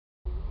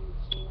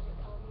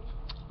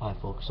Hi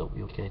folks, hope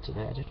you're okay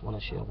today. I just want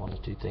to share one or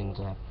two things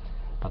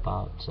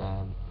about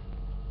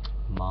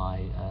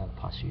my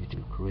past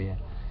YouTube career.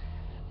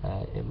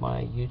 In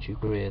my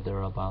YouTube career there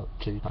are about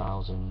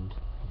 2,000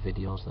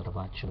 videos that I've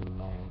actually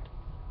made.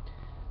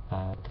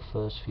 The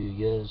first few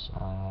years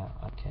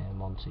I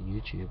came onto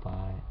YouTube,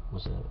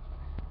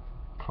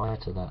 prior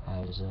to that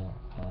I was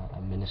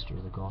a minister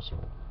of the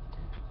gospel.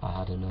 I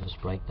had a nervous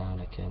breakdown.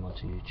 I came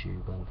onto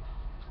YouTube and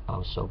I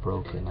was so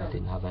broken. I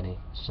didn't have any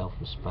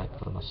self-respect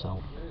for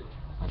myself.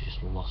 I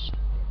just lost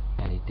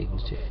any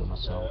dignity for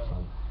myself,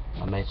 and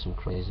I made some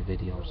crazy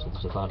videos. So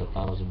there's about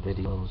 1,000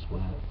 videos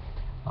where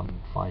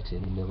I'm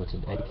fighting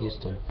militant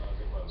atheists, and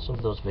some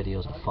of those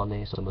videos are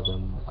funny, some of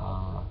them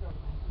are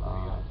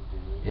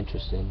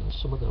interesting, and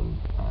some of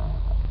them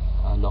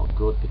are not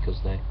good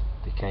because they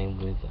came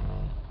with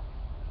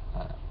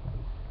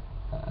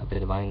a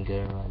bit of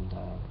anger, and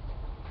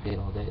they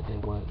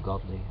weren't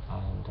godly.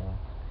 And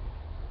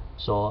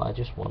so I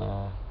just want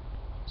to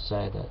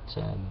say that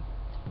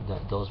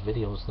those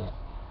videos, that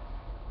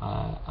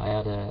I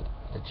had a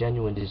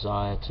genuine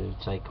desire to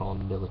take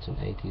on militant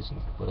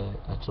atheism, but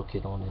I took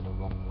it on in a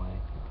wrong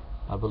way.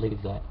 I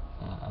believe that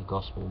a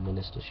gospel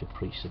minister should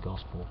preach the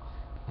gospel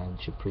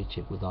and should preach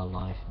it with our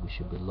life. We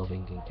should be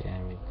loving and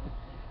caring,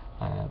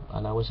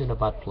 and I was in a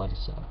bad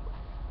place,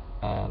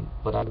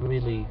 but I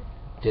really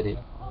did it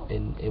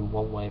in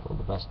one way from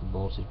the best of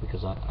motives,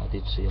 because I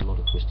did see a lot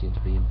of Christians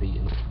being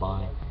beaten up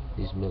by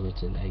these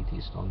militant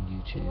atheists on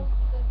YouTube,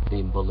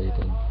 being bullied,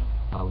 and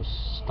I was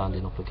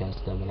standing up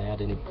against them, and I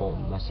had an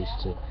important message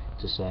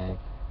to say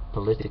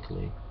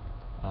politically,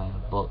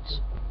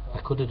 but I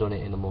could have done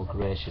it in a more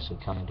gracious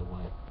and kind of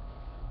way.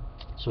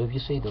 So if you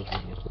see those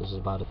videos, there's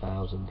about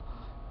 1,000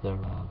 there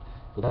around,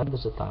 but then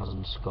there's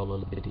 1,000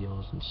 scholarly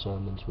videos and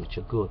sermons which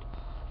are good,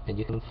 and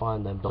you can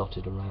find them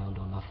dotted around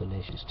on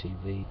Athanasius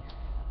TV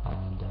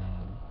and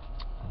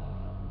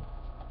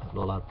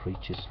Lollard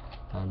Preachers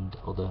and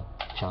other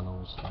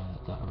channels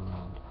that are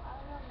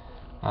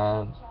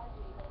around.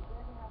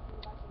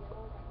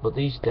 But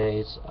these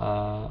days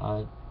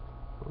I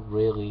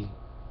really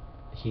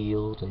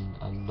healed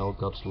and know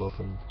God's love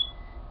and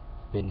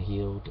been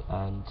healed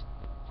and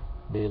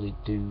really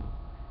do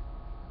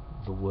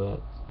the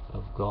work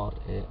of God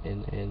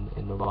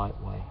in the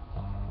right way,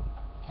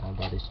 and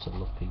that is to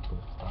love people,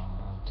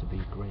 to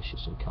be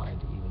gracious and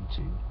kind even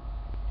to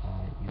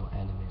your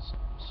enemies.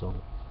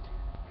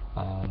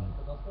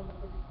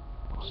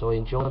 So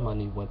enjoy my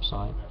new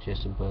website,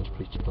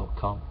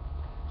 jasonburnspreacher.com.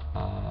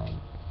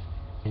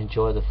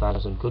 Enjoy the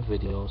 1,000 good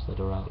videos that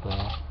are out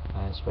there,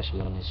 especially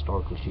on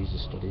historical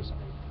Jesus studies.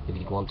 If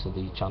you go onto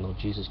the channel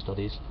Jesus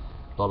Studies,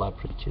 Lollard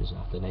Preachers,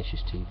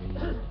 Athanasius TV,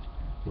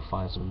 you'll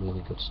find some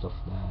really good stuff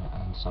there,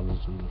 and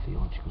Samuel's Newman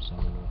Theological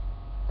Seminary.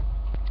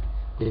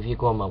 But if you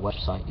go on my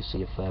website, you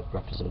see a fair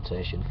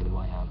representation of who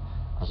I am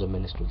as a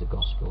minister of the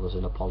gospel, as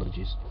an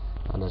apologist,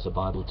 and as a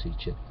Bible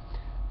teacher,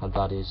 and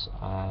that is,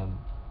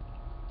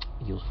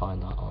 you'll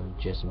find that on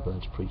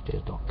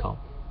jasonburnspreacher.com.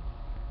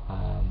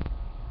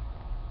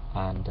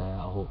 And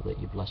I hope that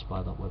you're blessed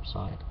by that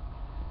website.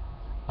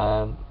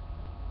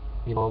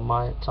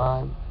 My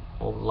time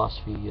over the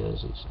last few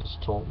years, it's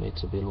taught me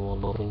to be more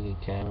loving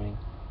and caring.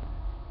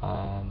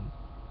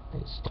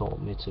 It's taught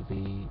me to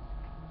be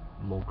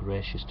more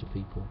gracious to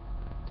people.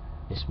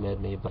 It's made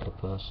me a better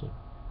person.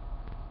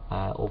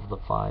 Over the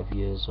 5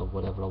 years or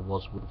whatever I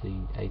was with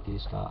the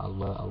atheist, I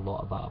learned a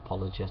lot about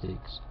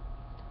apologetics,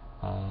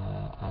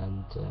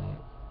 and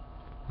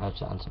how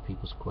to answer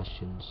people's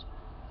questions,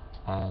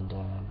 and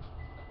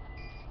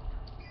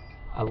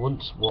I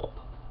wouldn't swap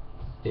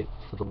it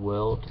for the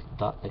world,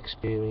 that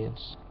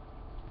experience.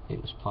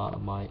 It was part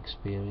of my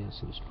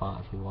experience, it was part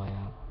of who I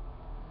am,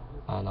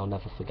 and I'll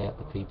never forget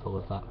the people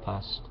of that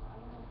past.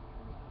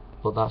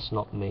 But that's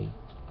not me.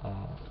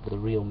 The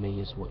real me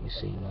is what you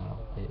see now.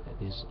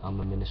 I'm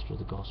a minister of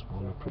the gospel,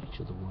 I'm a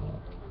preacher of the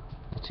word,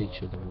 a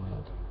teacher of the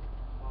word,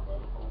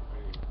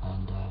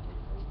 and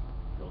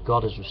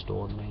God has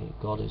restored me.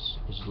 God is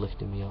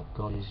lifting me up.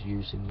 God is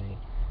using me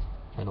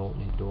and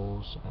opening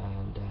doors,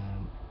 and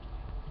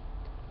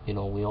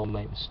we all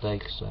make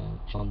mistakes.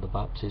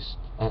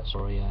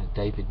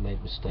 David made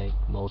a mistake,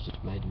 Moses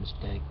made a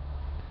mistake,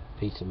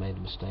 Peter made a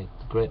mistake.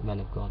 The great men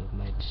of God have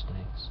made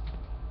mistakes,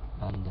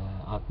 and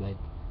I've made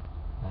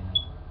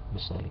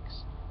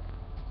mistakes.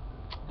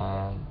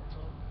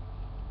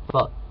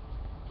 But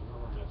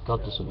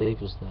God doesn't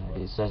leave us there.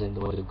 It says in the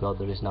Word of God,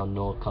 there is now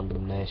no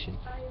condemnation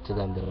to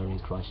them that are in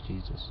Christ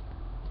Jesus.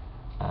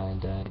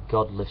 And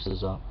God lifts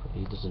us up.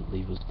 He doesn't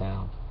leave us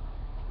down.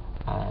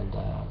 And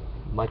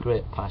my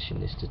great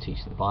passion is to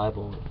teach the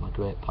Bible. My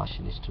great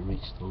passion is to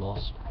reach the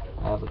lost.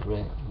 I have a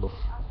great love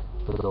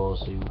for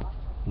those who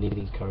need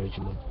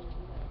encouragement.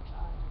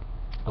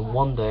 And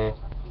one day,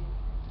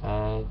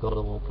 God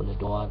will open a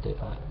door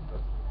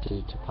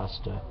to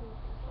pastor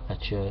a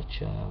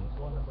church.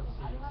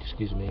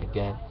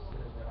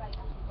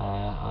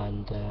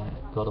 And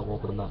God will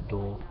open that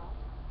door.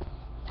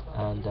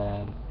 And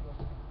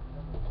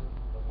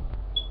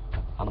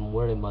I'm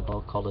wearing my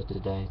dog collar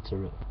today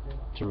to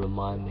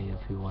remind me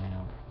of who I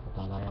am.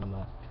 that I am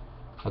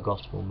a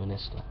gospel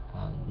minister,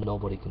 and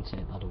nobody can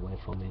take that away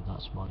from me.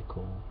 That's my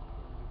call.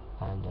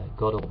 And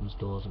God opens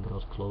doors and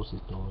God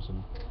closes doors,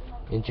 and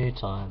in due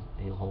time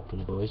He'll open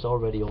a door. He's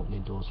already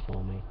opening doors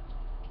for me,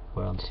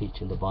 where I'm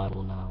teaching the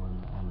Bible now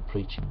and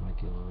preaching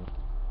regularly.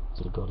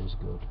 So God is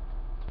good.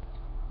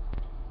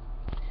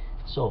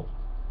 So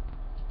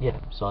yeah,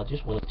 so I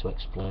just wanted to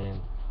explain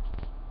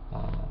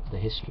the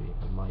history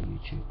of my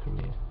YouTube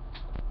career,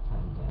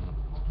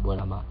 and where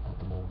I'm at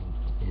the moment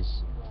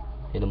is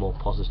in a more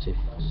positive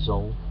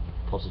zone,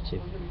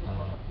 positive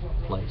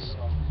place.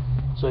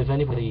 So if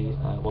anybody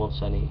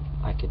wants any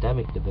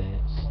academic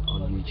debates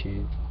on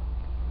YouTube,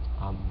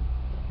 I'm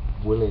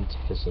willing to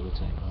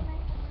facilitate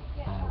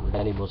that with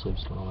any Muslim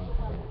scholar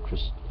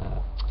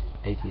or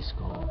atheist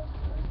scholar,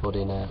 but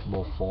in a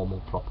more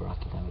formal, proper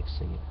academic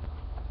scene.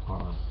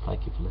 Alright,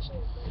 thank you for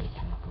listening. Take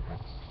care.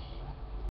 Bye-bye.